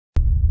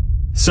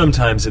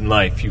Sometimes in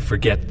life you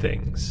forget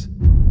things.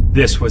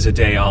 This was a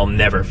day I'll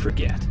never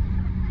forget.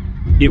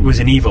 It was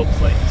an evil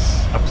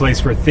place, a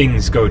place where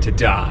things go to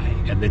die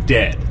and the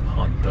dead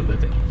haunt the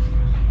living.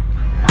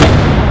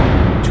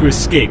 To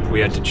escape, we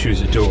had to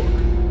choose a door.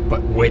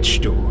 But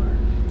which door?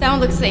 That one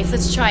looks safe.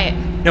 Let's try it.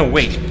 No,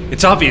 wait.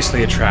 It's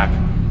obviously a trap.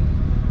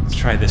 Let's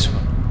try this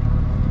one.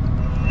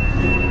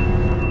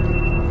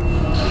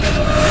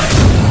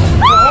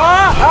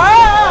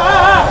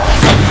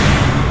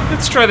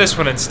 Let's try this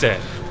one instead.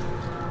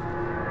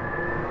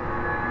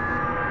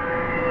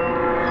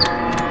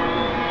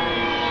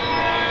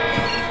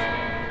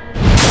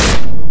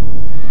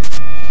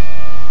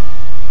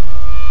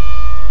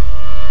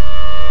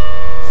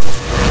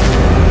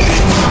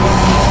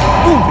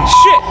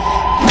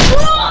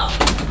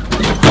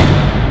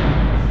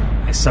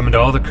 I summoned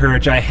all the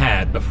courage I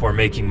had before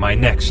making my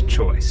next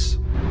choice.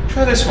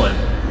 Try this one.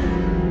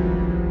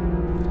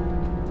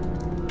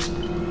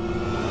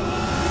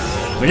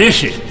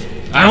 Medici,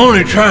 I'm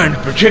only trying to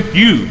protect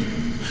you.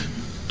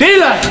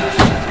 Daylight!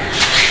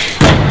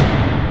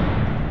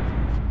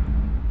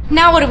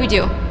 Now what do we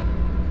do?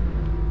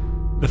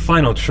 The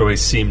final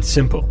choice seemed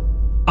simple.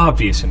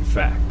 Obvious, in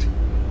fact.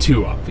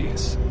 Too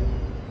obvious.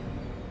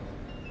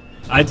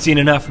 I'd seen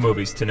enough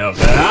movies to know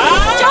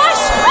that. Josh!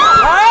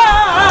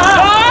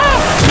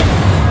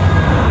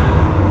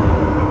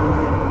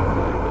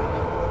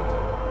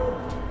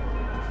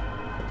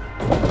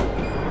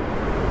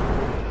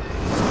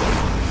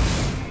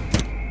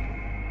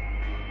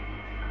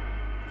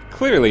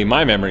 Clearly,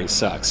 my memory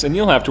sucks, and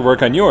you'll have to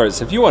work on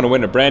yours if you want to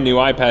win a brand new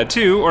iPad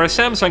 2 or a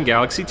Samsung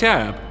Galaxy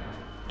Tab.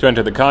 To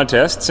enter the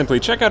contest,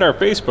 simply check out our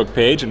Facebook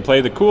page and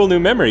play the cool new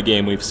memory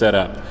game we've set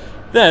up.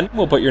 Then,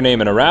 we'll put your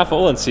name in a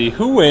raffle and see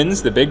who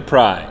wins the big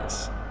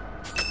prize.